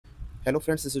Hello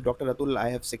friends, this is Dr. Atul. I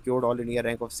have secured all India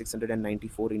rank of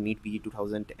 694 in NEET PG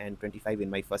 2025 in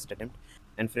my first attempt.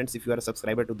 And friends, if you are a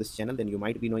subscriber to this channel, then you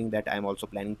might be knowing that I am also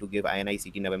planning to give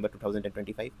INICET November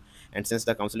 2025. And since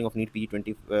the counseling of NEET PG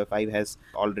 25 has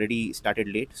already started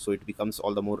late, so it becomes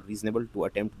all the more reasonable to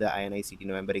attempt the INICET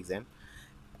November exam.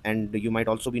 And you might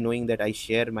also be knowing that I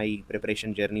share my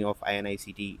preparation journey of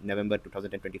INICET November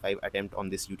 2025 attempt on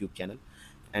this YouTube channel.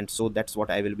 And so that's what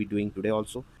I will be doing today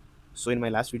also. So in my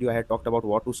last video, I had talked about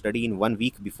what to study in 1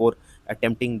 week before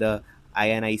attempting the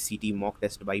INICET mock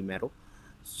test by MARROW.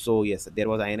 So yes, there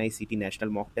was INICET national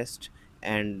mock test,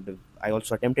 and I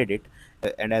also attempted it.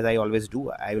 And as I always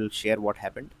do, I will share what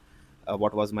happened,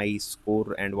 what was my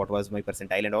score, and what was my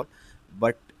percentile and all.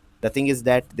 But the thing is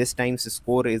that this time's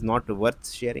score is not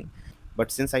worth sharing.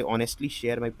 But since I honestly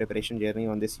share my preparation journey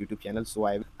on this YouTube channel, so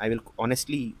I will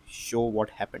honestly show what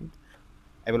happened.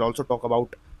 I will also talk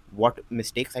about what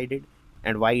mistakes I did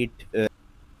and why it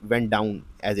went down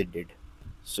as it did.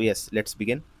 So yes, let's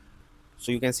begin.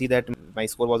 So you can see that my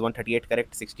score was 138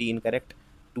 correct, 60 incorrect,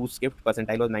 2 skipped,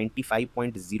 percentile was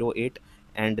 95.08,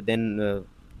 and then the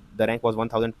rank was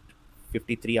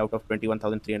 1053 out of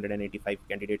 21,385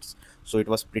 candidates. So it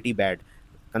was pretty bad.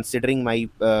 Considering my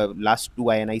last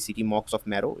two INICET mocks of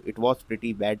MARROW, it was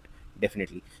pretty bad,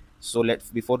 definitely. So let's,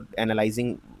 before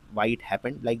analyzing why it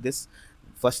happened like this,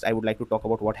 first I would like to talk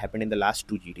about what happened in the last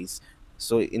two GTs.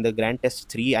 So in the grand test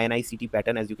 3 INICET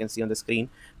pattern, as you can see on the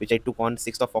screen, which I took on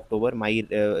 6th of October, my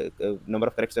number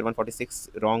of corrects were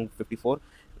 146, wrong 54,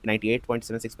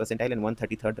 98.76 percentile, and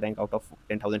 133rd rank out of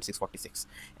 10,646.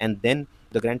 And then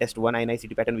the grand test 1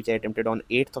 INICET pattern, which I attempted on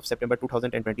 8th of September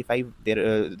 2025,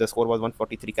 there the score was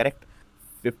 143 correct,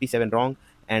 57 wrong,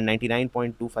 and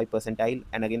 99.25 percentile,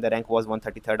 and again the rank was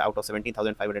 133rd out of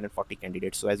 17,540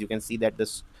 candidates. So as you can see that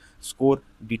this score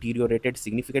deteriorated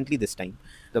significantly this time.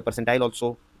 The percentile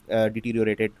also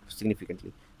deteriorated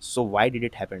significantly. So why did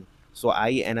it happen? So I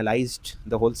analyzed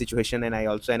the whole situation, and I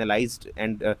also analyzed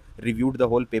and reviewed the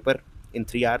whole paper in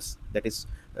 3 hours, that is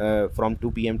from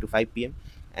 2 p.m. to 5 p.m.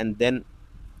 And then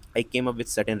I came up with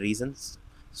certain reasons.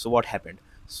 So what happened?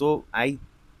 So I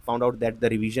found out that the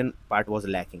revision part was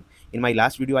lacking. In my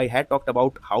last video, I had talked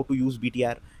about how to use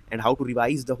BTR and how to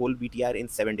revise the whole BTR in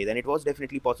 7 days, and it was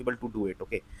definitely possible to do it.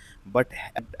 Okay, but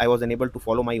I was unable to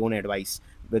follow my own advice.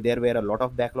 But there were a lot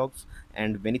of backlogs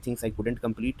and many things I couldn't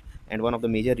complete. And one of the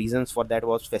major reasons for that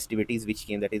was festivities which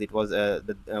came. That is, it was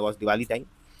was Diwali time.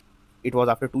 It was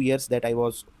after 2 years that I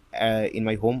was in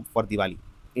my home for Diwali.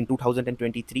 In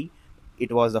 2023,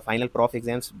 it was the final prof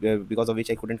exams, because of which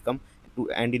I couldn't come.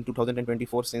 And in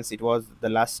 2024, since it was the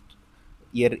last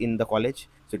year in the college,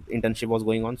 so internship was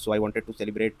going on, so I wanted to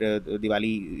celebrate the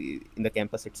Diwali in the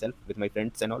campus itself with my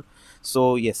friends and all.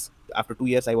 So yes, after 2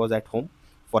 years, I was at home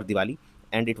for Diwali.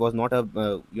 And it was not a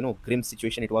grim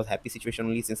situation. It was happy situation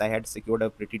only, since I had secured a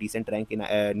pretty decent rank in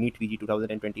NEET PG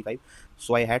 2025.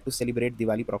 So I had to celebrate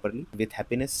Diwali properly with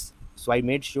happiness. So I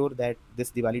made sure that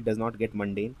this Diwali does not get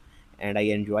mundane, and I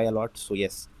enjoy a lot. So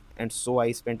yes, and so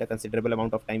I spent a considerable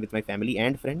amount of time with my family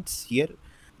and friends here.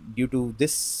 Due to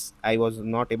this, I was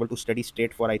not able to study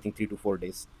straight for, I think, 3 to 4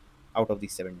 days out of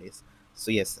these 7 days.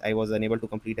 So yes, I was unable to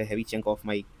complete a heavy chunk of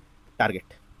my target.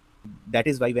 That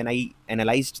is why when I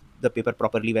analyzed the paper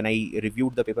properly, when I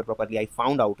reviewed the paper properly, I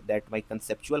found out that my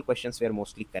conceptual questions were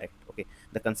mostly correct. Okay,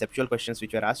 the conceptual questions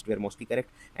which were asked were mostly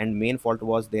correct, and main fault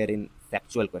was there in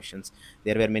factual questions.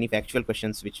 There were many factual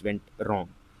questions which went wrong.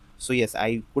 So yes,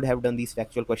 I could have done these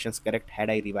factual questions correct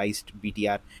had I revised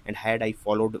BTR and had I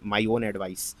followed my own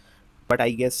advice. But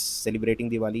I guess celebrating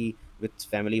Diwali with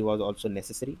family was also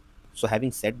necessary. So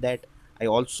having said that, I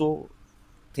also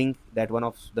think that one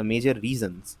of the major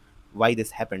reasons why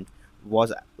this happened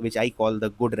was, which I call the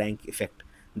good rank effect.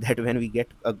 That when we get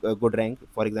a good rank,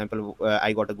 for example,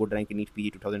 I got a good rank in each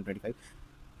PG 2025.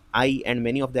 I and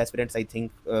many of the aspirants, I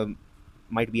think,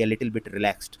 might be a little bit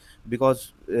relaxed,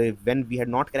 because when we had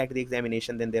not cracked the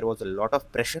examination, then there was a lot of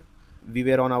pressure. We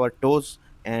were on our toes,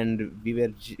 and we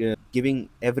were giving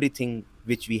everything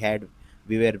which we had.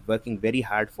 We were working very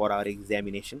hard for our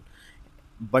examination.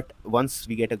 But once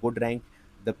we get a good rank,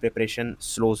 the preparation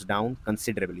slows down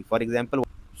considerably. For example,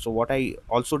 so what I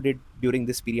also did during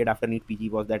this period after NEET PG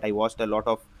was that I watched a lot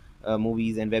of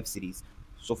movies and web series.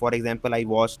 So for example, I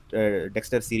watched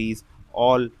Dexter series,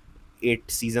 all 8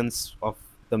 seasons of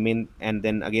the main, and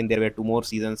then again there were two more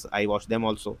seasons, I watched them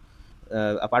also.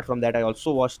 Apart from that, I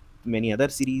also watched many other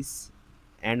series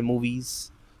and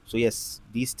movies. So yes,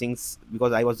 these things,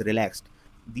 because I was relaxed,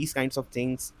 these kinds of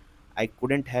things I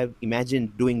couldn't have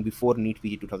imagined doing before NEET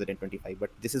PG 2025. But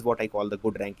this is what I call the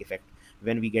good rank effect.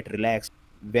 When we get relaxed,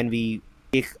 when we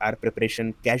take our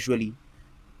preparation casually,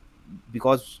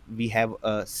 because we have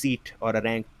a seat or a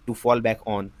rank to fall back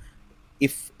on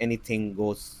if anything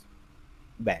goes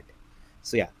bad.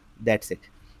 So yeah, that's it.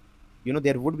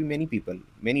 There would be many people,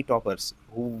 many toppers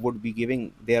who would be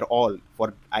giving their all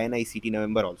for INICT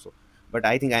November also. But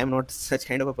I think I am not such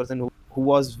kind of a person who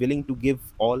was willing to give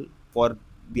all for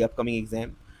the upcoming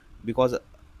exam, because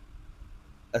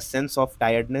a sense of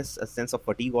tiredness, a sense of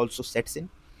fatigue also sets in.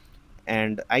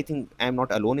 And I think I am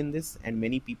not alone in this, and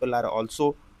many people are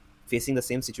also facing the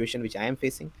same situation which I am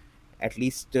facing. At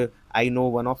least I know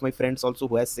one of my friends also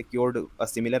who has secured a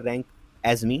similar rank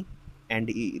as me. And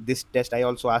this test, I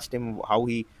also asked him how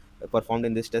he performed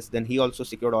in this test. Then he also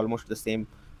secured almost the same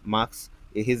marks.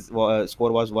 His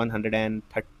score was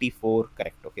 134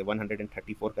 correct. Okay,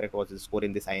 134 correct was his score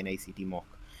in this INICT mock,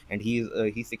 and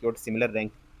he secured similar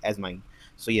rank as mine.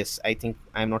 So yes, I think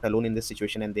I am not alone in this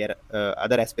situation, and there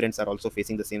other aspirants are also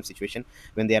facing the same situation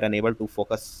when they are unable to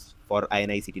focus for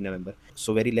INICT November.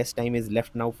 So very less time is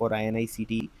left now for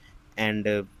INICT,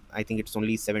 and I think it's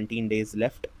only 17 days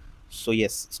left. So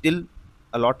yes, still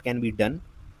a lot can be done.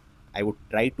 I would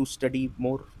try to study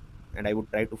more, and I would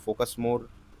try to focus more,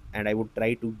 and I would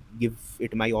try to give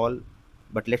it my all.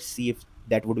 But let's see if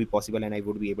that would be possible and I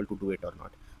would be able to do it or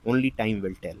not. Only time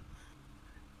will tell.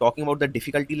 Talking about the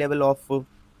difficulty level of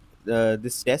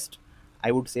this test,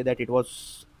 I would say that it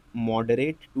was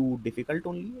moderate to difficult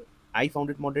only. I found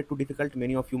it moderate to difficult.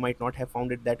 Many of you might not have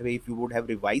found it that way if you would have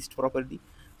revised properly.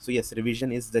 So yes,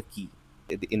 revision is the key.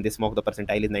 In this mock, the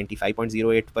percentile is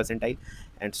 95.08 percentile,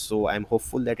 and so I'm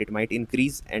hopeful that it might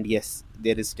increase. And yes,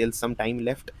 there is still some time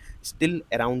left. Still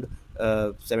around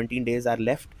 17 days are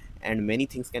left, and many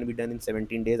things can be done in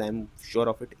 17 days. I'm sure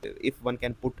of it. If one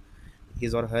can put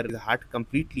his or her heart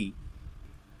completely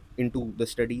into the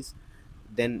studies,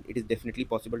 then it is definitely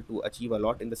possible to achieve a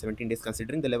lot in the 17 days.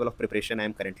 Considering the level of preparation I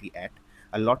am currently at,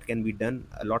 a lot can be done,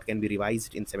 a lot can be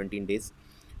revised in 17 days,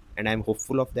 and I'm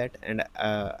hopeful of that. And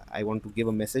I want to give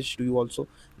a message to you also,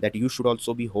 that you should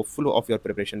also be hopeful of your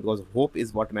preparation, because hope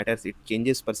is what matters. It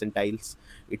changes percentiles,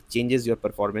 it changes your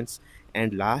performance.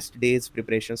 And last days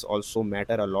preparations also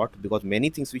matter a lot, because many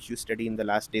things which you study in the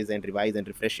last days and revise and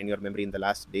refresh in your memory in the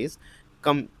last days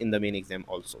come in the main exam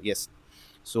also. Yes,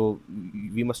 so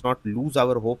we must not lose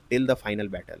our hope till the final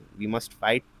battle. We must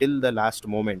fight till the last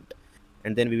moment,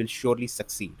 and then we will surely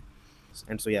succeed.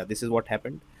 And so yeah, this is what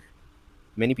happened.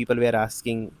 Many people were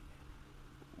asking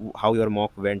how your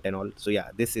mock went and all. So yeah,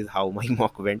 this is how my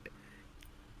mock went.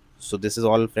 So this is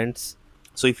all, friends.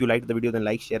 So if you liked the video, then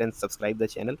like, share, and subscribe the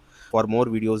channel for more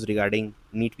videos regarding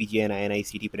NEET PG and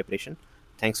INICT preparation.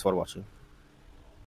 Thanks for watching.